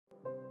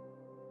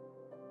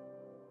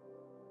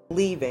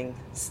Leaving,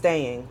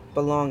 staying,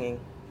 belonging.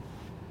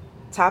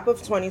 Top of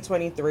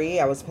 2023,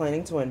 I was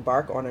planning to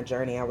embark on a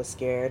journey I was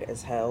scared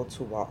as hell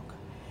to walk.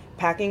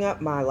 Packing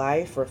up my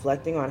life,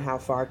 reflecting on how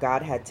far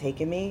God had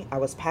taken me, I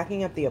was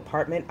packing up the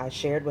apartment I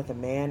shared with a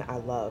man I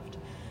loved.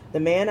 The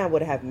man I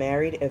would have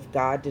married if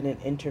God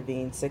didn't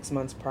intervene 6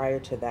 months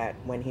prior to that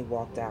when he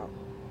walked out.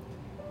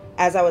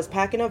 As I was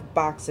packing up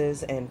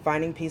boxes and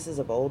finding pieces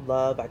of old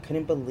love, I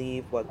couldn't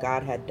believe what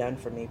God had done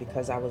for me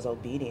because I was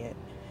obedient.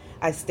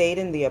 I stayed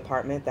in the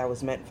apartment that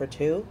was meant for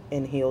two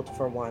and healed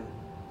for one.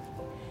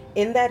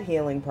 In that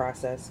healing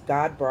process,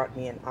 God brought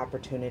me an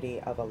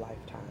opportunity of a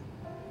lifetime.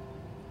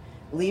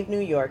 Leave New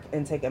York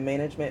and take a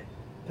management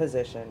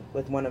position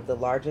with one of the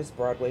largest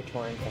Broadway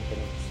touring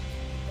companies.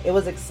 It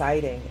was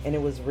exciting and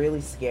it was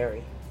really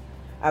scary.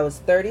 I was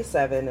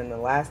 37 and the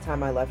last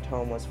time I left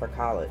home was for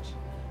college.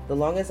 The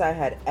longest I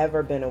had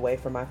ever been away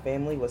from my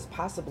family was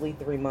possibly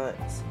 3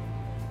 months.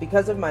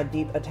 Because of my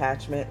deep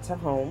attachment to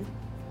home,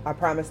 I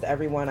promised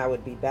everyone I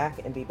would be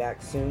back and be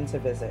back soon to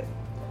visit.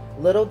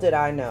 Little did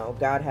I know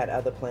God had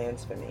other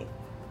plans for me.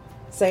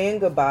 Saying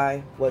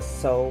goodbye was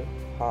so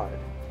hard.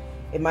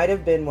 It might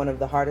have been one of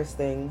the hardest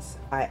things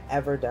I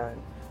ever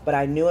done, but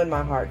I knew in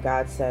my heart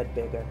God said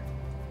bigger.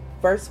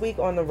 First week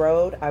on the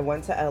road, I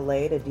went to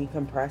LA to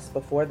decompress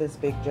before this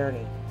big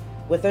journey.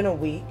 Within a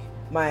week,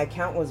 my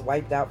account was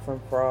wiped out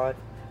from fraud.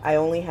 I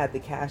only had the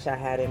cash I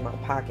had in my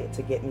pocket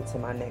to get me to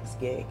my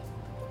next gig.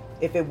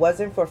 If it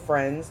wasn't for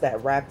friends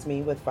that wrapped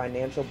me with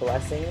financial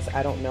blessings,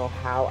 I don't know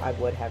how I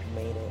would have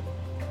made it.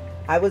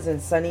 I was in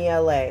sunny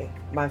LA,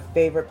 my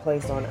favorite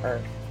place on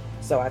earth,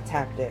 so I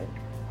tapped in.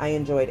 I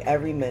enjoyed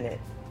every minute,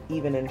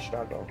 even in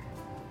struggle.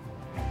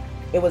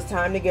 It was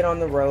time to get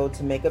on the road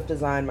to Makeup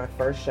Design, my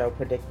first show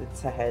predicted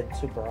to head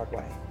to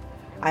Broadway.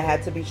 I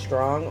had to be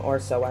strong, or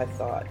so I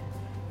thought.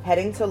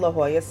 Heading to La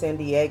Jolla, San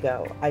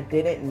Diego, I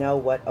didn't know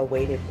what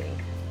awaited me.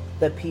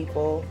 The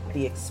people,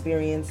 the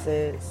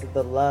experiences,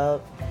 the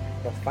love,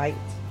 the fight.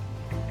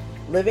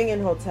 Living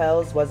in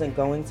hotels wasn't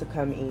going to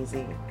come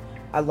easy.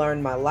 I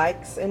learned my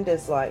likes and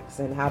dislikes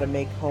and how to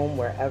make home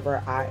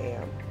wherever I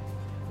am.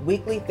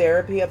 Weekly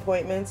therapy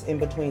appointments in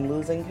between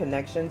losing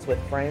connections with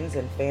friends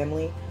and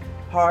family,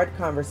 hard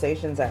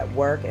conversations at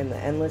work, and the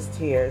endless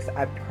tears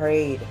I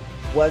prayed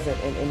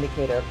wasn't an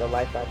indicator of the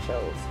life I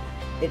chose.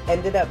 It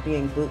ended up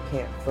being boot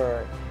camp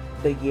for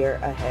the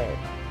year ahead.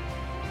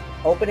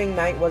 Opening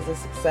night was a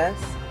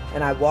success,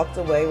 and I walked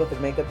away with a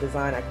makeup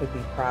design I could be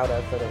proud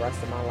of for the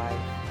rest of my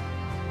life.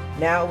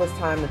 Now it was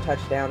time to touch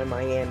down in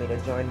Miami to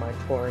join my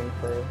touring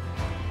crew.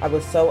 I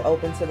was so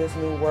open to this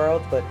new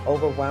world, but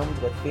overwhelmed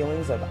with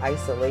feelings of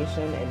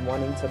isolation and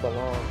wanting to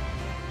belong.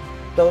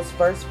 Those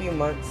first few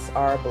months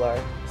are a blur.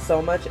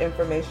 So much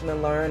information to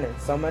learn and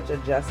so much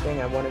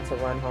adjusting, I wanted to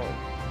run home.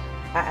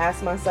 I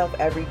asked myself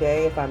every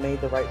day if I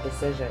made the right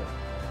decision,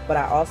 but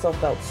I also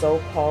felt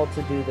so called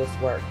to do this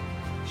work.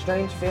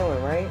 Strange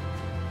feeling, right?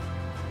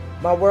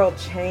 My world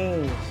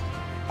changed.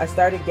 I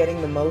started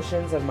getting the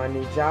motions of my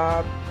new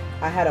job.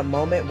 I had a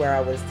moment where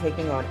I was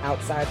taking on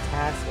outside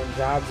tasks and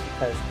jobs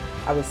because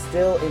I was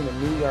still in the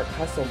New York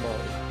hustle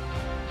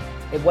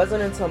mode. It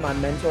wasn't until my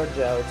mentor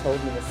Joe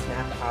told me to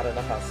snap out of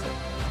the hustle.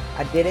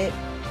 I didn't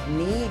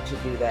need to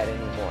do that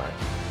anymore.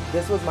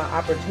 This was my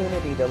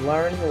opportunity to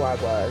learn who I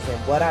was and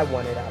what I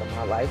wanted out of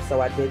my life, so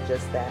I did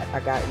just that.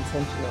 I got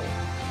intentional.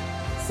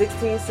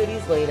 16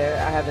 cities later,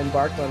 I have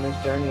embarked on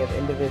this journey of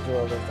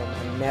individualism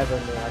I never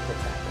knew I could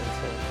tap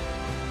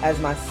into. As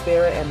my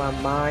spirit and my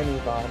mind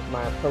evolved,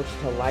 my approach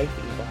to life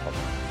evolved.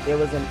 There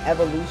was an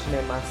evolution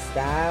in my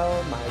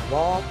style, my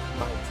walk,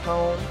 my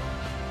tone.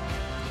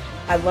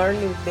 I learned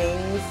new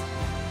things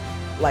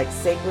like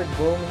sacred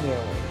womb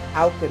healing,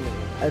 alchemy,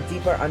 a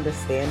deeper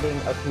understanding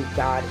of who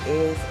God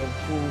is and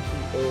who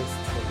He is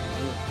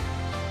to me,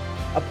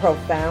 a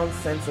profound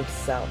sense of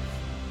self.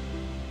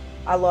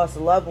 I lost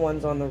loved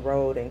ones on the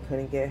road and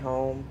couldn't get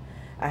home.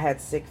 I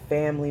had sick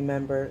family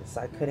members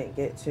I couldn't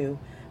get to,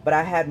 but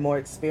I had more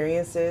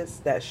experiences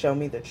that show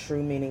me the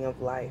true meaning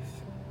of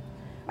life.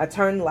 I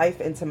turned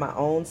life into my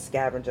own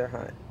scavenger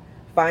hunt,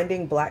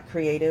 finding Black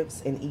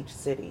creatives in each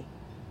city,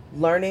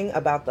 learning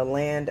about the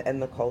land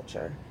and the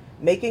culture,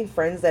 making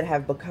friends that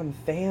have become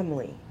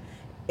family,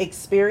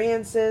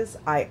 experiences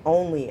I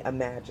only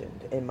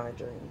imagined in my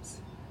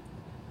dreams.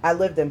 I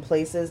lived in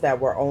places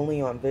that were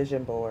only on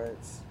vision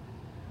boards.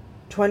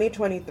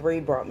 2023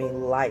 brought me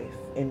life,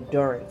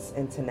 endurance,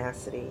 and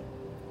tenacity.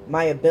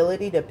 My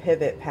ability to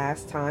pivot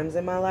past times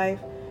in my life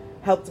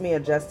helped me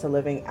adjust to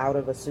living out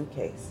of a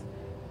suitcase.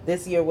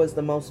 This year was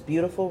the most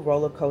beautiful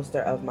roller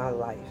coaster of my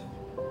life.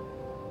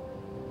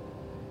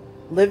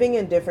 Living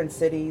in different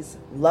cities,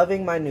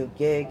 loving my new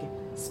gig,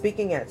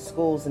 speaking at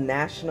schools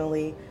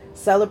nationally,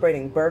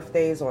 celebrating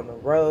birthdays on the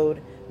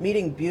road,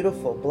 meeting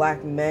beautiful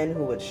Black men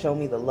who would show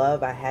me the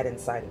love I had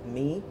inside of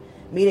me,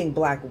 meeting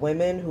Black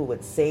women who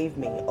would save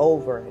me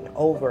over and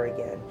over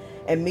again,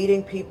 and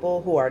meeting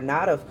people who are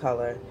not of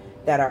color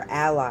that are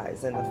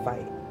allies in the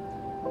fight.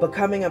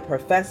 Becoming a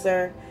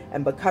professor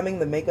and becoming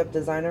the makeup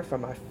designer for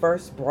my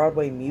first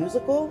Broadway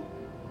musical?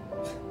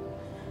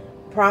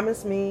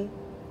 Promise me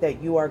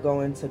that you are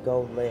going to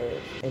go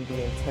live and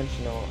be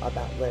intentional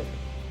about living.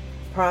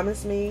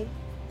 Promise me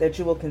that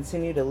you will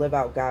continue to live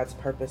out God's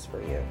purpose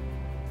for you.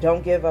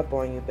 Don't give up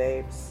on you,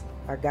 babes.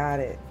 I got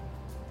it.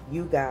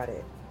 You got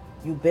it.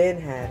 You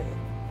been had it.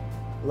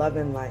 Love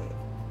and light.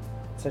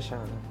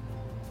 Tashana.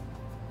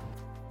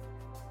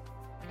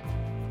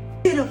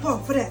 Get up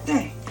off of that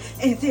thing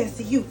and then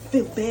so you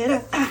feel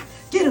better.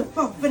 Get up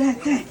off of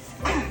that thing.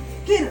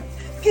 Get up.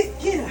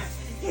 Get up.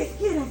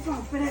 Get up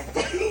off of that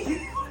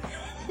thing.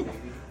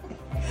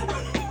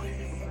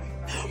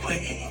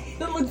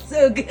 It looks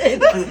so good.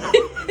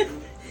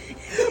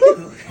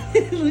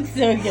 It looks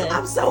so good.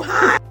 I'm so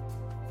high.